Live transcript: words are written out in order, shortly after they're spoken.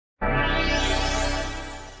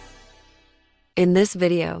In this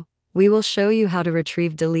video, we will show you how to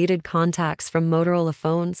retrieve deleted contacts from Motorola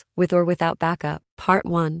phones with or without backup. Part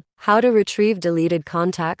 1. How to retrieve deleted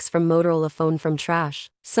contacts from Motorola phone from trash.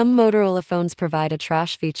 Some Motorola phones provide a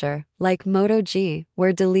trash feature, like Moto G,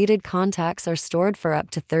 where deleted contacts are stored for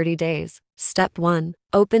up to 30 days. Step 1.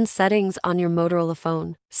 Open Settings on your Motorola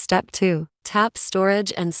phone. Step 2. Tap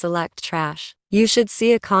Storage and select Trash. You should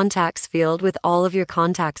see a Contacts field with all of your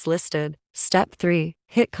contacts listed. Step 3.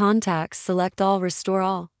 Hit Contacts, select All, Restore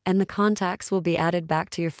All, and the contacts will be added back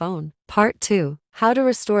to your phone. Part 2. How to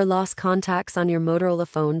restore lost contacts on your Motorola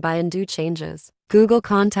phone by Undo Changes. Google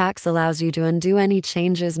Contacts allows you to undo any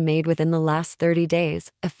changes made within the last 30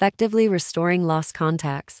 days, effectively restoring lost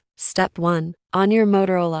contacts. Step 1. On your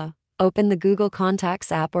Motorola, open the Google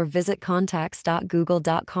Contacts app or visit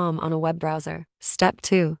contacts.google.com on a web browser. Step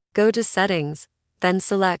 2. Go to Settings, then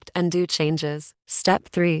select Undo Changes. Step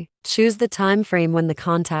 3. Choose the time frame when the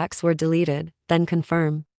contacts were deleted, then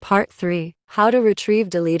confirm. Part 3. How to retrieve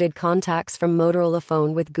deleted contacts from Motorola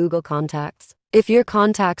phone with Google Contacts. If your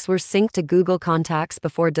contacts were synced to Google Contacts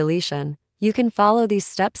before deletion, you can follow these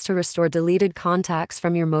steps to restore deleted contacts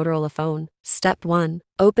from your Motorola phone. Step 1.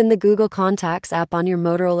 Open the Google Contacts app on your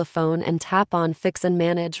Motorola phone and tap on Fix and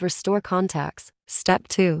Manage Restore Contacts. Step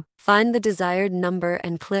 2. Find the desired number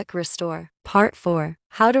and click Restore. Part 4.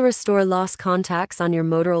 How to restore lost contacts on your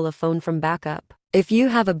Motorola phone from backup. If you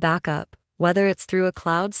have a backup, whether it's through a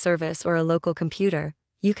cloud service or a local computer,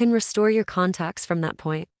 you can restore your contacts from that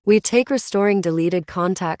point. We take restoring deleted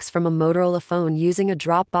contacts from a Motorola phone using a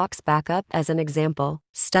Dropbox backup as an example.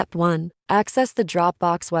 Step 1. Access the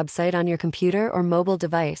Dropbox website on your computer or mobile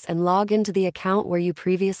device and log into the account where you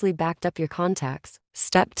previously backed up your contacts.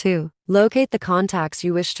 Step 2. Locate the contacts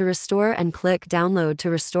you wish to restore and click Download to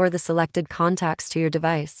restore the selected contacts to your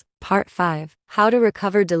device. Part 5. How to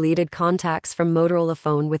recover deleted contacts from Motorola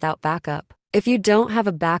phone without backup. If you don't have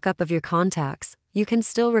a backup of your contacts, you can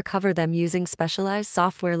still recover them using specialized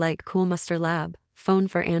software like Coolmuster Lab, phone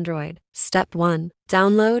for Android. Step 1.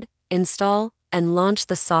 Download, install, and launch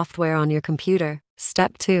the software on your computer.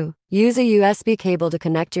 Step 2. Use a USB cable to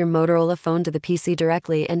connect your Motorola phone to the PC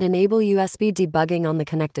directly and enable USB debugging on the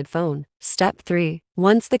connected phone. Step 3.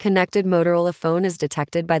 Once the connected Motorola phone is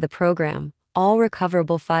detected by the program, all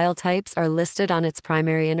recoverable file types are listed on its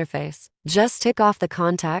primary interface. Just tick off the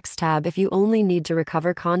Contacts tab if you only need to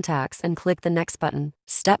recover contacts and click the Next button.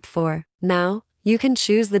 Step 4. Now, you can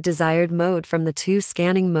choose the desired mode from the 2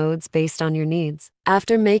 scanning modes based on your needs.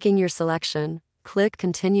 After making your selection, click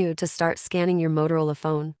Continue to start scanning your Motorola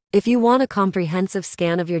phone. If you want a comprehensive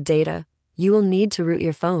scan of your data, you will need to root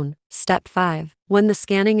your phone. Step 5. When the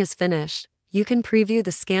scanning is finished, you can preview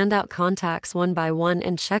the scanned out contacts one by one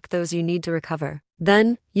and check those you need to recover.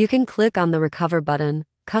 Then, you can click on the Recover button,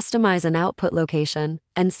 customize an output location,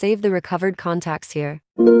 and save the recovered contacts here.